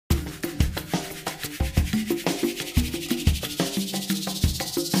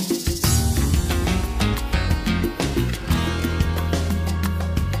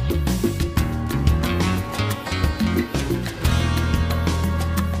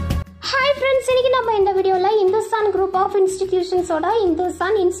group of institutions oda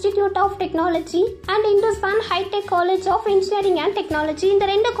Hindusthan Institute of Technology and Hindusthan High-Tech College of Engineering and Technology இந்த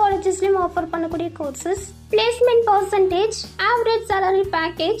ரெண்டு காலேஜஸ்லயும் offer பண்ணக்கூடிய courses placement percentage, average salary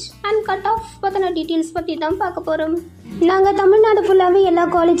package and cut off பத்தின details பத்தி தான் பார்க்க போறோம். நாங்க தமிழ்நாடு ஃபுல்லாவே எல்லா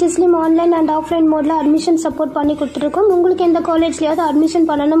காலேஜஸ்லயும் ஆன்லைன் அண்ட் ஆஃப்லைன் மோட்ல அட்மிஷன் சப்போர்ட் பண்ணி கொடுத்துருக்கோம். உங்களுக்கு எந்த காலேஜ்லயாவது அட்மிஷன்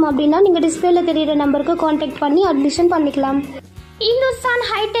பண்ணணும் அப்படின்னா நீங்க டிஸ்பிளேல தெரியுற நம்பருக்கு கான்டாக்ட் பண்ணி அட்மிஷன் பண்ணிக்கலாம். Hindusthan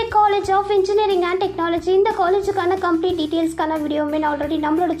High-Tech College of Engineering and Technology இந்த காலேஜுக்கான கம்ப்ளீட் டீடைல்ஸ்க்கான வீடியோவுமே நான் ஆல்ரெடி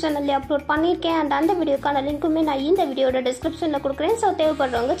நம்மளோட சேனல்ல அப்லோட் பண்ணியிருக்கேன். அண்ட் அந்த வீடியோக்கான லிங்க்குமே நான் இந்த வீடியோட டிஸ்கிரிப்ஷன்ல கொடுக்குறேன். ஸோ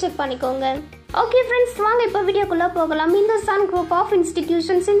தேவைப்படுறவங்க செக் பண்ணிக்கோங்க. ஓகே ஃப்ரெண்ட்ஸ், வாங்க இப்போ வீடியோக்குள்ள போகலாம். Hindusthan Group of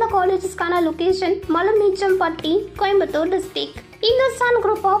Institutions இந்த காலேஜஸ்க்கான location மலமீச்சம்பட்டி, Coimbatore district. Hindusthan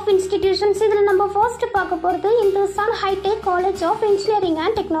Group of Institutions இதில் நம்ம ஃபர்ஸ்ட் பார்க்க போகிறது Hindusthan High-Tech College of Engineering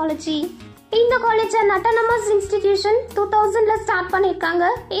and Technology. இந்த காலேஜ் autonomous institution 2000ல ஸ்டார்ட் பண்ணிருக்காங்க.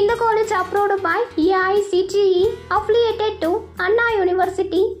 இந்த college approved by AICTE, affiliated to Anna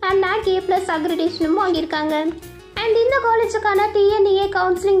University and NAC A+ accreditation வாங்கியிருக்காங்க. And இந்த காலேஜுக்கான TNA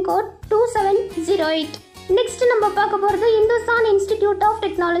counselling code 2708. Next நம்ம பார்க்க போறது Hindusthan Institute of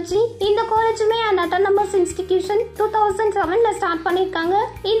Technology. இந்த காலேஜுமே autonomous institution 2007ல start பண்ணிருக்காங்க.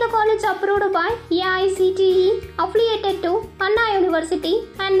 இந்த college approved by AICTE, affiliated to Anna University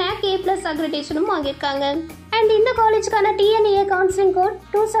and NAC A+ accreditation வாங்கியிருக்காங்க. And இந்த காலேஜுக்கான TNA கவுன்சிலிங் கோட்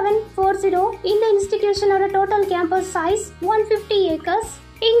 2740. இந்த இன்ஸ்டிடியூஷனோட டோட்டல் கேம்பஸ் சைஸ் 150 ஏக்கர்ஸ்.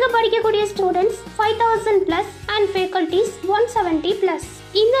 இங்க படிக்கக்கூடிய ஸ்டூடெண்ட்ஸ் 5000+ அண்ட் ஃபேக்கல்டிஸ் 170+.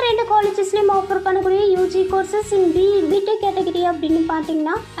 இந்த ரெண்டு காலேஜஸ்லயும் ஆஃபர் பண்ணக்கூடிய யூஜி கோர்சஸ் இன் பிடெக் கேட்டகரி அப்படின்னு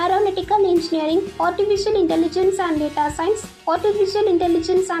பார்த்தீங்கன்னா aeronautical engineering, artificial intelligence and data science, artificial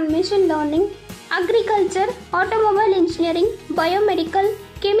intelligence and machine learning, agriculture, automobile engineering, biomedical,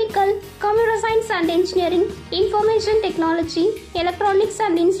 chemical, computer science and engineering, information technology, electronics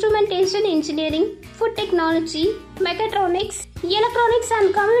and instrumentation engineering, food technology, mechatronics, electronics and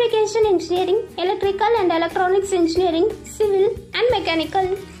communication engineering, electrical and electronics engineering, civil and mechanical.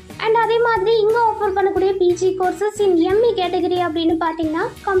 And அதே மாதிரி இங்கே offer பண்ணக்கூடிய PG courses இன் ME category அப்படின்னு பார்த்தீங்கன்னா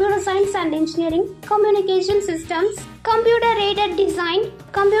computer science and engineering, communication systems, computer aided design,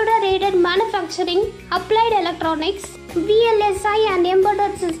 computer aided manufacturing, applied electronics, VLSI and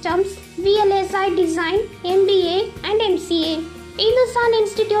embedded systems, VLSI design, MBA and MCA. Hindusthan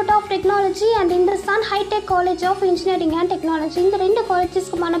Institute of Technology and Hindusthan High-Tech College of Engineering and Technology இந்த ரெண்டு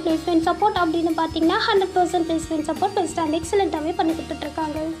காலேஜஸ்க்குமான placement support அப்படின்னு பார்த்தீங்கன்னா 100% placement support best and எக்ஸலண்டாகவே பண்ணி கொடுத்துட்டு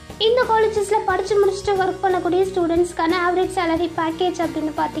இருக்காங்க. இந்த காலேஜஸில் படித்து முடிச்சுட்டு ஒர்க் பண்ணக்கூடிய ஸ்டூடெண்ட்ஸ்க்கான ஆவரேஜ் சேலரி பேக்கேஜ்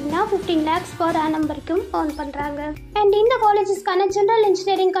அப்படின்னு பார்த்தீங்கன்னா 15 lakhs per annum வரைக்கும் ஏர்ன் பண்ணுறாங்க. அண்ட் இந்த காலேஜஸ்க்கான ஜென்ரல்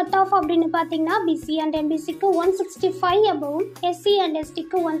இன்ஜினியரிங் கட் ஆஃப் அப்படின்னு பார்த்தீங்கன்னா BC and MBCக்கு 165 above, SC and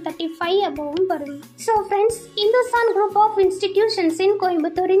STக்கு 135 above வரும். So friends, Hindusthan Group of Institutions in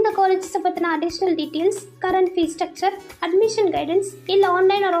Coimbatore இந்த காலேஜஸ் பத்தின additional details, current fees structure, admission guidance இல்ல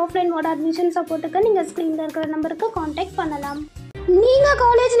online R offline mode admission சப்போர்ட்டுக்கு நீங்க ஸ்கிரீன்ல இருக்கிற நம்பருக்கு கான்டாக்ட் பண்ணலாம். நீங்க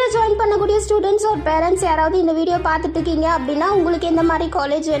காலேஜ்ல ஜாயின் பண்ணக்கூடிய ஸ்டூடெண்ட்ஸ் ஒரு பேரண்ட்ஸ் யாராவது இந்த வீடியோ பார்த்துட்டு இருக்கீங்க அப்படின்னா உங்களுக்கு எந்த மாதிரி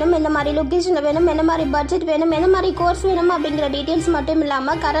காலேஜ் வேணும், எந்த மாதிரி லொகேஷன்ல வேணும், எந்த மாதிரி பட்ஜெட் வேணும், எந்த மாதிரி கோர்ஸ் வேணும் அப்படிங்கிற டீடைல்ஸ் மட்டும்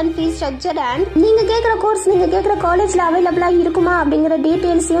இல்லாம கரண்ட் ஃபீஸ் ஸ்ட்ரக்சர் அண்ட் நீங்க கேட்குற கோர்ஸ் நீங்க கேட்குற காலேஜ்ல அவைலபிளா இருக்குமா அப்படிங்கிற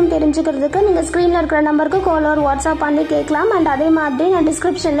டீடைல்ஸையும் தெரிஞ்சுக்கிறதுக்கு நீங்க ஸ்கிரீன்ல இருக்கிற நம்பருக்கு கால் ஆர் வாட்ஸ்அப் பண்ணி கேட்கலாம். அண்ட் அதே மாதிரி நான்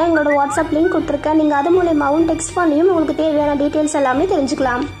டிஸ்கிரிப்ஷன்ல எங்களோட வாட்ஸ்அப் லிங்க் கொடுத்துருக்கேன். நீங்க அது மூலமாவும் டெக்ஸ்ட் பண்ணியும் உங்களுக்கு தேவையான டீடைல்ஸ் எல்லாமே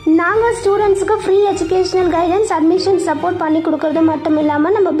தெரிஞ்சுக்கலாம். நாங்க ஸ்டூடெண்ட்ஸ்க்கு free educational guidance, admission support பண்ணி கொடுக்கறது மட்டும் இல்லாம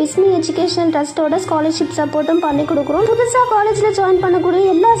நம்ம பிஸ்மி எஜுகேஷனல் ட்ரஸ்டோட ஸ்காலர்ஷிப் சப்போர்ட்டும் பண்ணி கொடுக்குறோம். புதுசா காலேஜ்ல ஜாயின்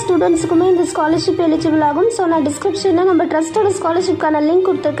பண்ணக்கூடிய எல்லா ஸ்டூடெண்ட்ஸ்க்குமே இந்த ஸ்காலர்ஷிப் எலிஜிபிள் ஆகும். ஸோ நான் டிஸ்கிரிப்ஷன்ல நம்ம ட்ரஸ்டோட ஸ்காலர்ஷிப்கான லிங்க்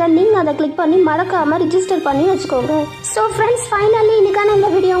கொடுத்துருக்கேன். நீங்க அதை கிளிக் பண்ணி மறக்காம ரிஜிஸ்டர் பண்ணி வச்சுக்கோங்க. ஸோ ஃப்ரெண்ட்ஸ், ஃபைனலி இன்னைக்கான இந்த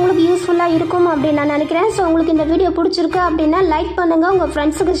வீடியோ உங்களுக்கு யூஸ்ஃபுல்லா இருக்கும் அப்படின்னு நான் நினைக்கிறேன். ஸோ உங்களுக்கு இந்த வீடியோ பிடிச்சிருக்கு அப்படின்னா லைக் பண்ணுங்க, உங்க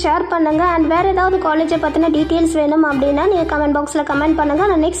ஃப்ரெண்ட்ஸுக்கு ஷேர் பண்ணுங்க. அண்ட் வேற ஏதாவது காலேஜை பத்தின டீடைல்ஸ் வேணும் அப்படின்னா நீங்க கமெண்ட் பாக்ஸ்ல கமெண்ட் பண்ணுங்க.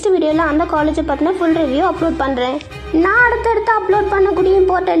 நான் நெக்ஸ்ட் வீடியோல அந்த காலேஜை பத்தின ஃபுல் ரிவ்யூ அப்லோட் பண்றேன். நான் அடுத்தடுத்து அப்லோட் பண்ணக்கூடிய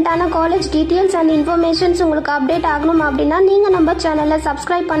இம்பார்ட்டன்டான காலேஜ் டீடைல்ஸ் அண்ட் இன்ஃபர்மேஷன்ஸ் உங்களுக்கு அப்டேட் ஆகணும் அப்படின்னா நீங்க நம்ம சேனலை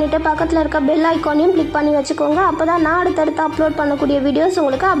சப்ஸ்கிரைப் பண்ணிட்டு பக்கத்துல இருக்க பெல் ஐக்கானையும் கிளிக் பண்ணி வச்சுக்கோங்க. அப்பதான் நான் அடுத்தடுத்து அப்லோட் பண்ணக்கூடிய வீடியோஸ்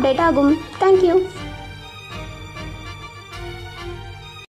உங்களுக்கு அப்டேட் ஆகும். தேங்க்யூ.